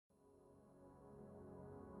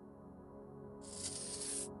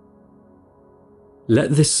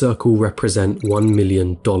Let this circle represent $1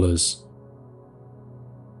 million.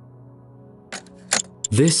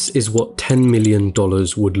 This is what $10 million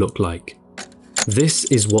would look like. This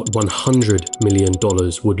is what $100 million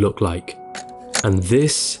would look like. And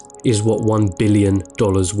this is what $1 billion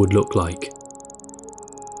would look like.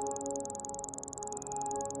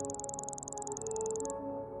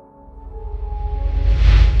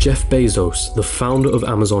 Jeff Bezos, the founder of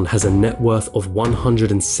Amazon, has a net worth of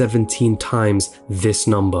 117 times this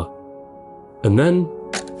number. And then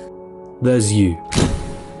there's you.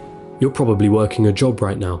 You're probably working a job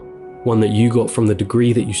right now, one that you got from the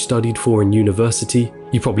degree that you studied for in university.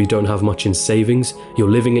 You probably don't have much in savings, your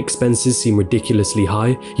living expenses seem ridiculously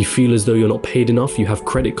high, you feel as though you're not paid enough, you have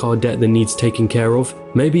credit card debt that needs taken care of.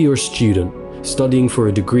 Maybe you're a student, studying for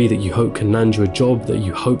a degree that you hope can land you a job that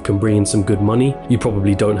you hope can bring in some good money. You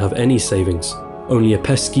probably don't have any savings, only a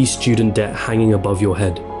pesky student debt hanging above your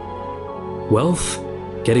head. Wealth?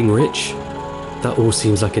 Getting rich? That all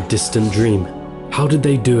seems like a distant dream. How did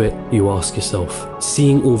they do it, you ask yourself?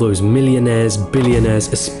 Seeing all those millionaires, billionaires,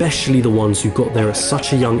 especially the ones who got there at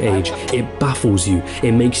such a young age, it baffles you,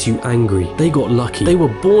 it makes you angry. They got lucky, they were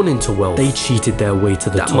born into wealth, they cheated their way to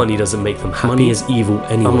the top. That money doesn't make them happy. Money is evil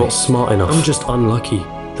anyway. I'm not smart enough, I'm just unlucky.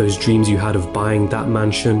 Those dreams you had of buying that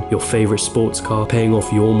mansion, your favorite sports car, paying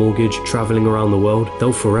off your mortgage, traveling around the world,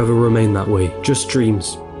 they'll forever remain that way. Just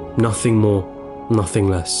dreams, nothing more. Nothing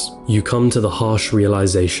less. You come to the harsh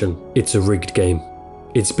realization, it's a rigged game.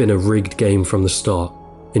 It's been a rigged game from the start.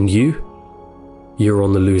 And you're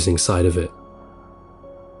on the losing side of it.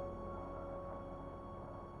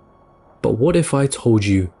 But what if I told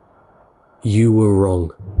you you were wrong?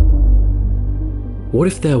 What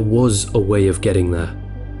if there was a way of getting there?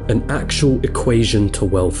 An actual equation to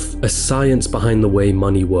wealth, a science behind the way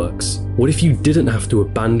money works. What if you didn't have to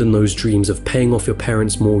abandon those dreams of paying off your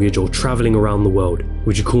parents' mortgage or traveling around the world?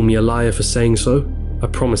 Would you call me a liar for saying so? I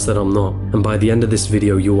promise that I'm not. And by the end of this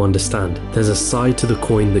video, you'll understand. There's a side to the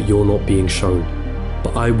coin that you're not being shown.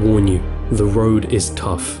 But I warn you, the road is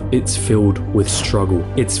tough. It's filled with struggle.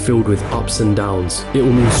 It's filled with ups and downs. It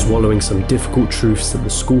will mean swallowing some difficult truths that the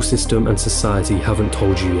school system and society haven't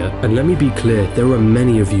told you yet. And let me be clear, there are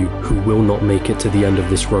many of you who will not make it to the end of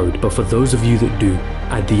this road. But for those of you that do,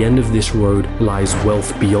 at the end of this road lies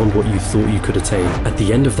wealth beyond what you thought you could attain. At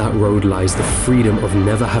the end of that road lies the freedom of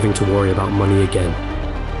never having to worry about money again.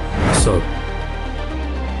 So,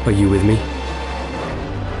 are you with me?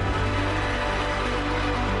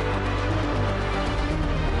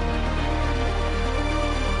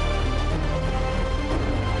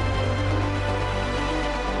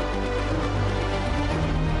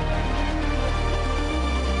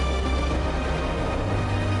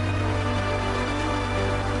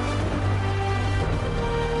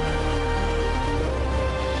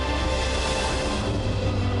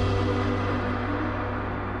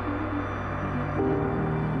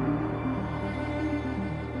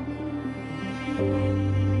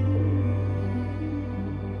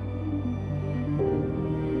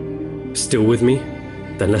 Still with me?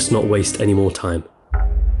 Then let's not waste any more time.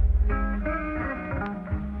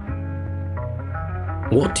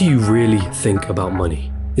 What do you really think about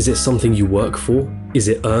money? Is it something you work for? Is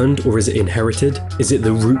it earned or is it inherited? Is it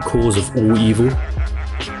the root cause of all evil?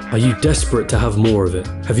 Are you desperate to have more of it?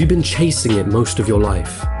 Have you been chasing it most of your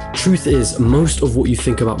life? Truth is, most of what you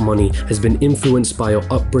think about money has been influenced by your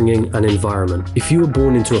upbringing and environment. If you were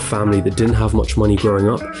born into a family that didn't have much money growing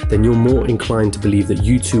up, then you're more inclined to believe that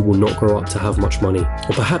you too will not grow up to have much money.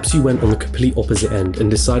 Or perhaps you went on the complete opposite end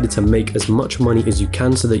and decided to make as much money as you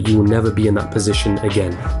can so that you will never be in that position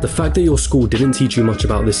again. The fact that your school didn't teach you much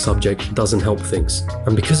about this subject doesn't help things.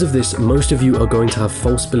 And because of this, most of you are going to have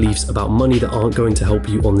false beliefs about money that aren't going to help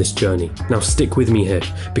you on this journey. Now stick with me here,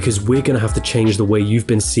 because we're going to have to change the way you've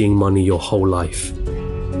been seeing money your whole life.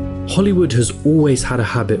 Hollywood has always had a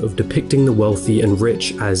habit of depicting the wealthy and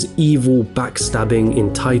rich as evil, backstabbing,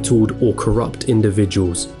 entitled, or corrupt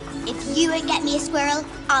individuals. If you won't get me a squirrel,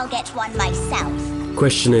 I'll get one myself.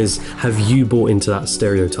 Question is, have you bought into that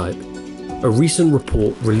stereotype? A recent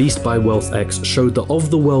report released by WealthX showed that of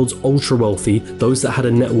the world's ultra-wealthy, those that had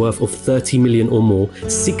a net worth of 30 million or more,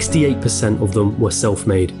 68% of them were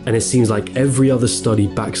self-made. And it seems like every other study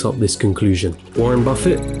backs up this conclusion. Warren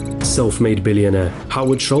Buffett, self-made billionaire.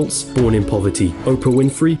 Howard Schultz, born in poverty. Oprah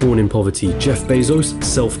Winfrey, born in poverty. Jeff Bezos,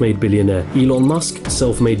 self-made billionaire. Elon Musk,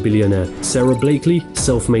 self-made billionaire. Sarah Blakely,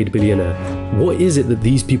 self-made billionaire. What is it that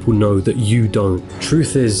these people know that you don't?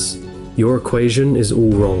 Truth is, your equation is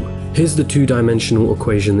all wrong. Here's the two-dimensional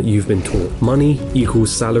equation that you've been taught. Money equals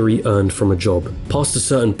salary earned from a job. Past a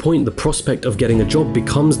certain point, the prospect of getting a job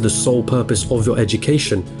becomes the sole purpose of your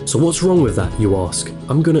education. So what's wrong with that, you ask?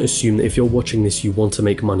 I'm gonna assume that if you're watching this, you want to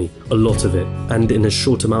make money, a lot of it, and in as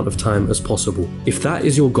short amount of time as possible. If that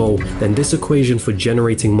is your goal, then this equation for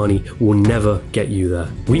generating money will never get you there.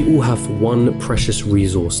 We all have one precious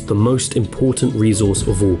resource, the most important resource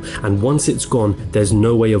of all, and once it's gone, there's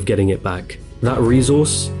no way of getting it back. That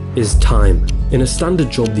resource is time. In a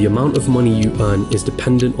standard job, the amount of money you earn is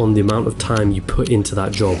dependent on the amount of time you put into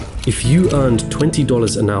that job. If you earned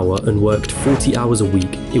 $20 an hour and worked 40 hours a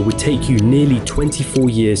week, it would take you nearly 24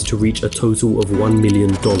 years to reach a total of $1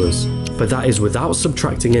 million. But that is without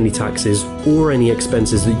subtracting any taxes or any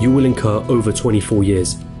expenses that you will incur over 24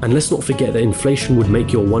 years. And let's not forget that inflation would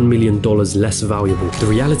make your $1 million less valuable. The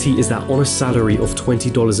reality is that on a salary of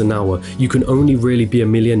 $20 an hour, you can only really be a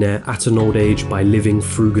millionaire at an old age by living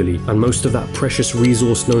frugally. And most of that precious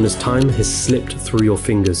resource known as time has slipped through your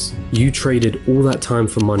fingers. You traded all that time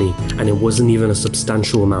for money, and it wasn't even a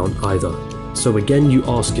substantial amount either. So again, you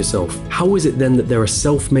ask yourself, how is it then that there are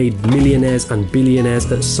self-made millionaires and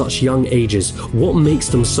billionaires at such young ages? What makes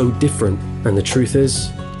them so different? And the truth is,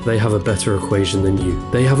 they have a better equation than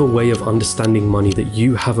you. They have a way of understanding money that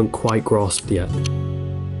you haven't quite grasped yet.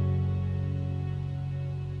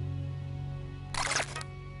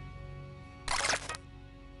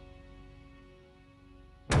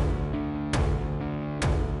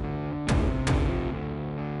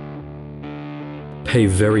 Pay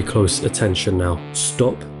very close attention now.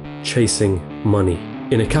 Stop chasing money.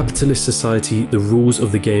 In a capitalist society, the rules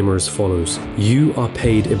of the game are as follows. You are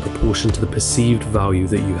paid in proportion to the perceived value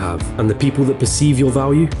that you have. And the people that perceive your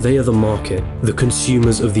value, they are the market, the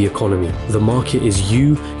consumers of the economy. The market is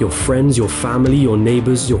you, your friends, your family, your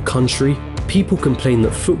neighbors, your country. People complain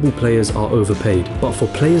that football players are overpaid, but for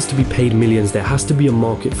players to be paid millions, there has to be a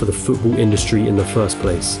market for the football industry in the first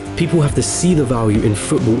place. People have to see the value in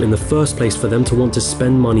football in the first place for them to want to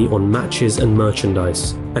spend money on matches and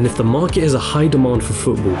merchandise. And if the market has a high demand for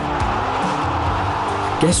football,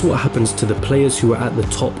 guess what happens to the players who are at the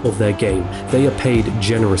top of their game? They are paid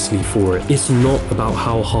generously for it. It's not about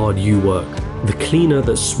how hard you work. The cleaner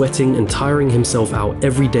that's sweating and tiring himself out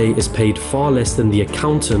every day is paid far less than the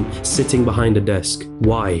accountant sitting behind a desk.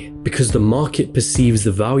 Why? Because the market perceives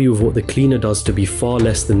the value of what the cleaner does to be far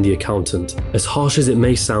less than the accountant. As harsh as it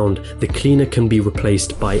may sound, the cleaner can be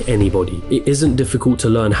replaced by anybody. It isn't difficult to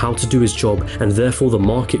learn how to do his job, and therefore the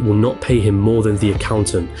market will not pay him more than the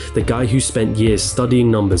accountant, the guy who spent years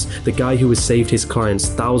studying numbers, the guy who has saved his clients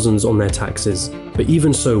thousands on their taxes. But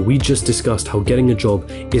even so, we just discussed how getting a job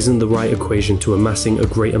isn't the right equation to amassing a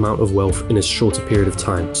great amount of wealth in a shorter period of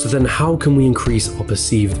time. So then how can we increase our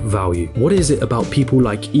perceived value? What is it about people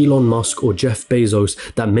like Elon Musk or Jeff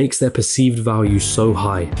Bezos that makes their perceived value so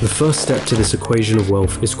high? The first step to this equation of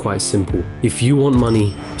wealth is quite simple. If you want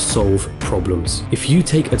money, solve problems. If you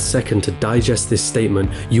take a second to digest this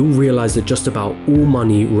statement, you'll realize that just about all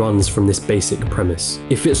money runs from this basic premise.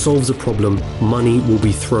 If it solves a problem, money will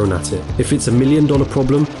be thrown at it. If it's $1 million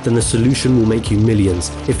problem, then the solution will make you millions.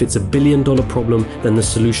 If it's $1 billion problem, then the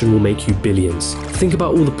solution will make you billions. Think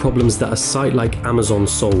about all the problems that a site like Amazon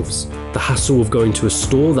solves. The hassle of going to a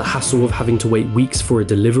store, the hassle of having to wait weeks for a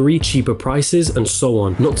delivery, cheaper prices, and so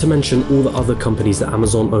on. Not to mention all the other companies that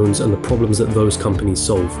Amazon owns and the problems that those companies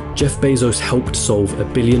solve. Jeff Bezos helped solve a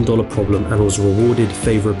 $1 billion problem and was rewarded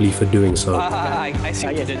favorably for doing so. I see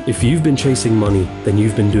what you did. If you've been chasing money, then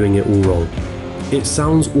you've been doing it all wrong. It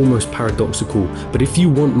sounds almost paradoxical, but if you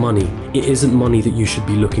want money, it isn't money that you should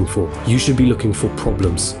be looking for. You should be looking for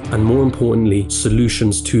problems, and more importantly,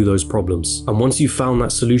 solutions to those problems. And once you've found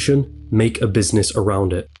that solution, make a business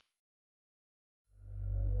around it.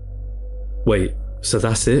 Wait, so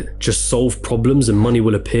that's it? Just solve problems and money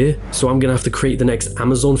will appear? So I'm gonna have to create the next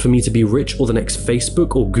Amazon for me to be rich, or the next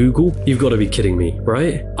Facebook or Google? You've gotta be kidding me,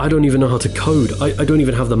 right? I don't even know how to code. I don't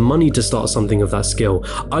even have the money to start something of that scale.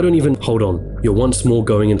 Hold on. You're once more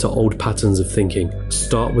going into old patterns of thinking.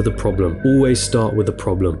 Start with a problem. Always start with a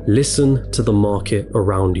problem. Listen to the market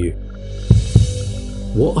around you.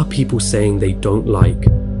 What are people saying they don't like?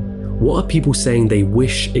 What are people saying they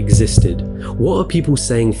wish existed? What are people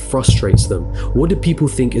saying frustrates them? What do people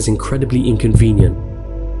think is incredibly inconvenient?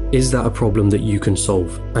 Is that a problem that you can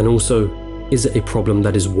solve? And also, is it a problem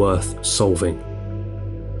that is worth solving?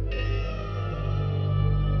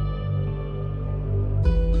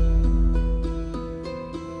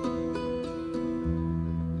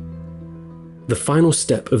 The final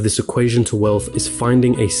step of this equation to wealth is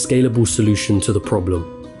finding a scalable solution to the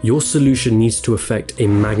problem. Your solution needs to affect a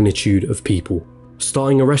magnitude of people.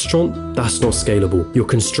 Starting a restaurant? That's not scalable. You're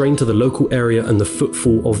constrained to the local area and the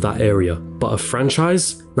footfall of that area. But a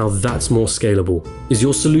franchise? Now that's more scalable. Is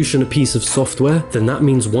your solution a piece of software? Then that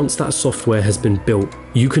means once that software has been built,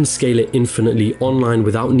 you can scale it infinitely online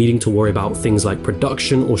without needing to worry about things like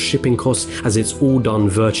production or shipping costs, as it's all done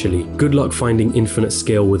virtually. Good luck finding infinite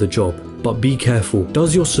scale with a job. But be careful,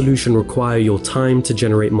 does your solution require your time to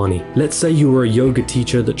generate money? Let's say you were a yoga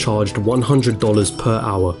teacher that charged $100 per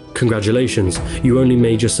hour. Congratulations, you only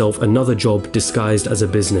made yourself another job disguised as a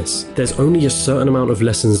business. There's only a certain amount of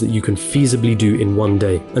lessons that you can feasibly do in one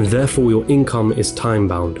day, and therefore your income is time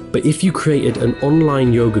bound. But if you created an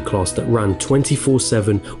online yoga class that ran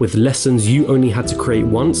 24/7 with lessons you only had to create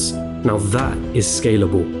once, now that is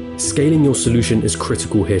scalable. Scaling your solution is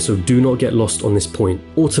critical here, so do not get lost on this point.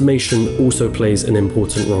 Automation also plays an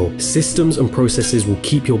important role. Systems and processes will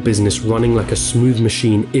keep your business running like a smooth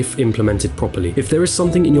machine if implemented properly. If there is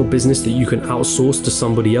something in your business that you can outsource to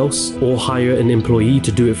somebody else or hire an employee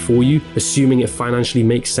to do it for you, assuming it financially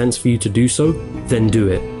makes sense for you to do so, then do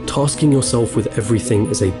it. Tasking yourself with everything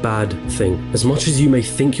is a bad thing. As much as you may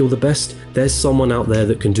think you're the best, there's someone out there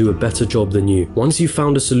that can do a better job than you. Once you've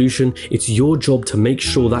found a solution, it's your job to make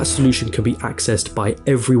sure that solution can be accessed by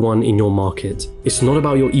everyone in your market. It's not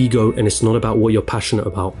about your ego and it's not about what you're passionate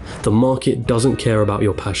about. The market doesn't care about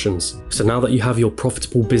your passions. So now that you have your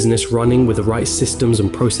profitable business running with the right systems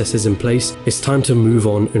and processes in place, it's time to move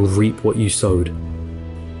on and reap what you sowed.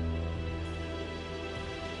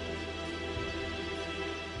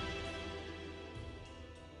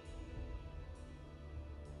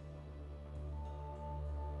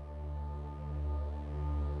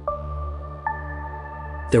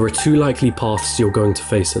 There are two likely paths you're going to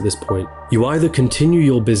face at this point. You either continue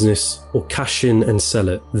your business or cash in and sell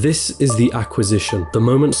it. This is the acquisition, the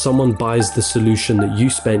moment someone buys the solution that you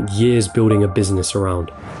spent years building a business around.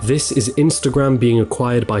 This is Instagram being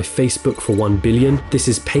acquired by Facebook for $1 billion. This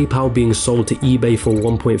is PayPal being sold to eBay for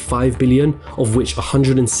 $1.5 billion, of which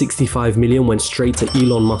 $165 million went straight to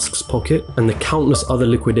Elon Musk's pocket, and the countless other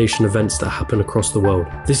liquidation events that happen across the world.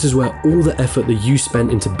 This is where all the effort that you spent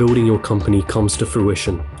into building your company comes to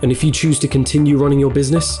fruition. And if you choose to continue running your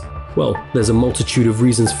business, well, there's a multitude of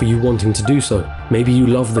reasons for you wanting to do so. Maybe you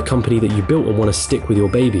love the company that you built and want to stick with your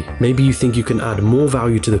baby. Maybe you think you can add more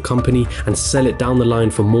value to the company and sell it down the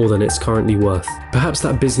line for more than it's currently worth. Perhaps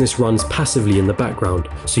that business runs passively in the background,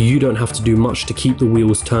 so you don't have to do much to keep the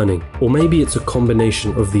wheels turning. Or maybe it's a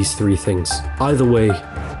combination of these three things. Either way,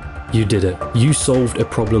 you did it. You solved a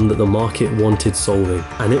problem that the market wanted solving,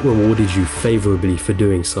 and it rewarded you favorably for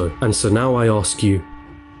doing so. And so now I ask you,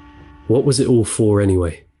 what was it all for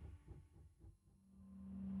anyway?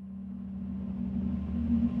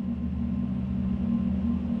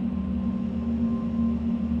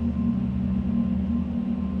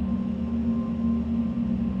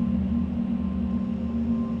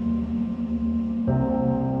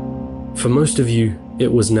 For most of you,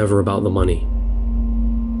 it was never about the money.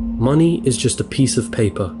 Money is just a piece of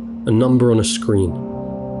paper, a number on a screen.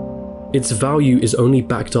 Its value is only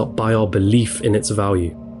backed up by our belief in its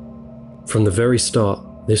value. From the very start,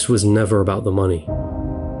 this was never about the money.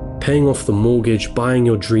 Paying off the mortgage, buying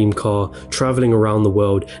your dream car, traveling around the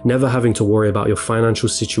world, never having to worry about your financial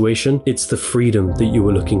situation, it's the freedom that you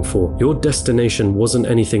were looking for. Your destination wasn't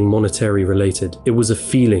anything monetary related. It was a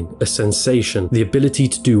feeling, a sensation, the ability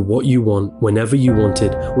to do what you want whenever you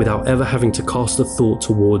wanted without ever having to cast a thought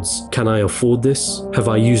towards, can I afford this? Have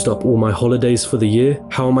I used up all my holidays for the year?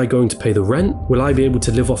 How am I going to pay the rent? Will I be able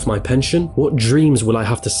to live off my pension? What dreams will I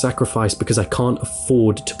have to sacrifice because I can't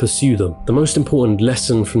afford to pursue them? The most important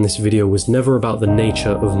lesson from this video was never about the nature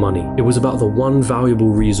of money. It was about the one valuable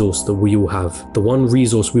resource that we all have, the one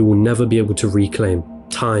resource we will never be able to reclaim: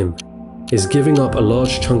 time. Is giving up a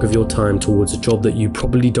large chunk of your time towards a job that you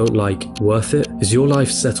probably don't like worth it? Is your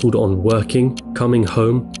life settled on working, coming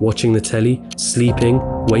home, watching the telly, sleeping,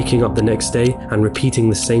 waking up the next day, and repeating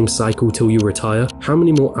the same cycle till you retire? How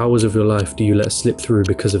many more hours of your life do you let slip through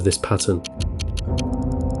because of this pattern?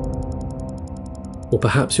 Or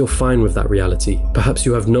perhaps you're fine with that reality. Perhaps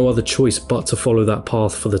you have no other choice but to follow that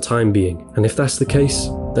path for the time being. And if that's the case,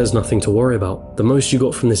 there's nothing to worry about. The most you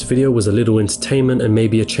got from this video was a little entertainment and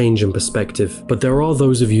maybe a change in perspective. But there are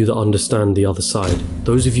those of you that understand the other side.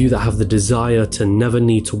 Those of you that have the desire to never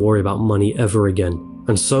need to worry about money ever again.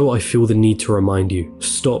 And so I feel the need to remind you,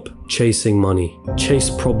 stop chasing money. Chase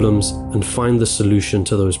problems and find the solution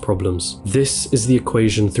to those problems. This is the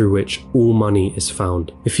equation through which all money is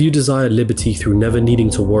found. If you desire liberty through never needing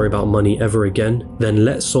to worry about money ever again, then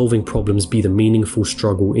let solving problems be the meaningful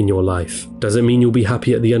struggle in your life. Does it mean you'll be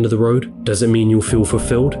happy at the end of the road? Does it mean you'll feel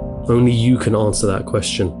fulfilled? Only you can answer that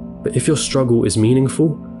question. But if your struggle is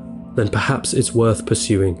meaningful, then perhaps it's worth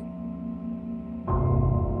pursuing.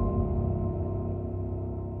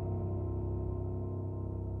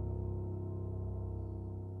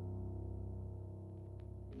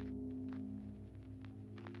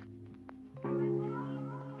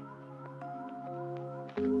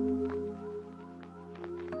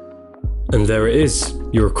 And there it is,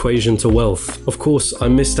 your equation to wealth. Of course, I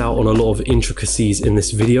missed out on a lot of intricacies in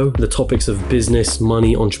this video. The topics of business,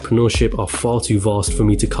 money, entrepreneurship are far too vast for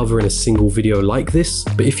me to cover in a single video like this.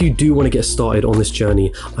 But if you do want to get started on this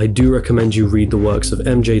journey, I do recommend you read the works of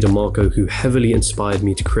MJ DeMarco, who heavily inspired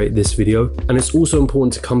me to create this video. And it's also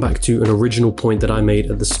important to come back to an original point that I made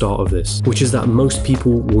at the start of this, which is that most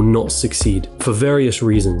people will not succeed for various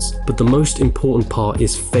reasons. But the most important part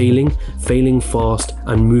is failing fast,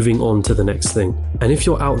 and moving on to the next thing. And if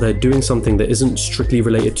you're out there doing something that isn't strictly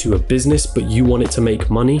related to a business, but you want it to make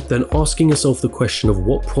money, then asking yourself the question of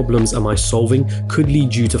what problems am I solving could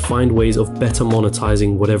lead you to find ways of better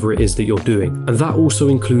monetizing whatever it is that you're doing. And that also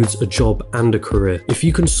includes a job and a career. If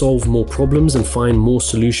you can solve more problems and find more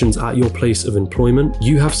solutions at your place of employment,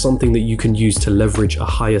 you have something that you can use to leverage a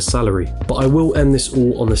higher salary. But I will end this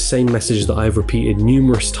all on the same message that I've repeated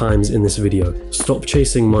numerous times in this video. Stop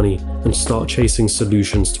chasing money and start chasing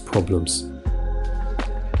solutions to problems.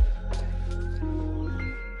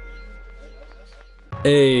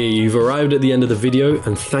 Hey, you've arrived at the end of the video,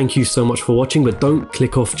 and thank you so much for watching, but don't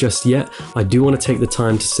click off just yet. I do want to take the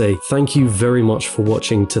time to say thank you very much for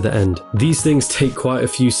watching to the end. These things take quite a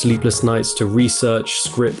few sleepless nights to research,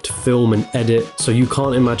 script, film, and edit, so you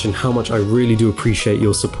can't imagine how much I really do appreciate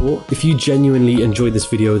your support. If you genuinely enjoyed this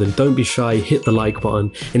video, then don't be shy, hit the like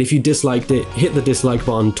button, and if you disliked it, hit the dislike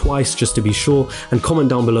button twice just to be sure, and comment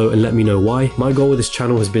down below and let me know why. My goal with this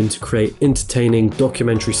channel has been to create entertaining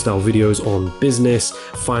documentary style videos on business,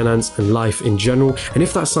 finance, and life in general. And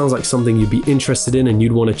if that sounds like something you'd be interested in and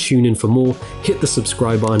you'd want to tune in for more, hit the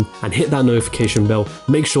subscribe button and hit that notification bell.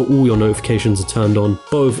 Make sure all your notifications are turned on.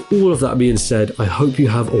 But with all of that being said, I hope you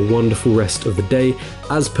have a wonderful rest of the day.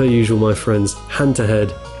 As per usual, my friends, hand to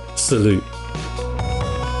head, salute.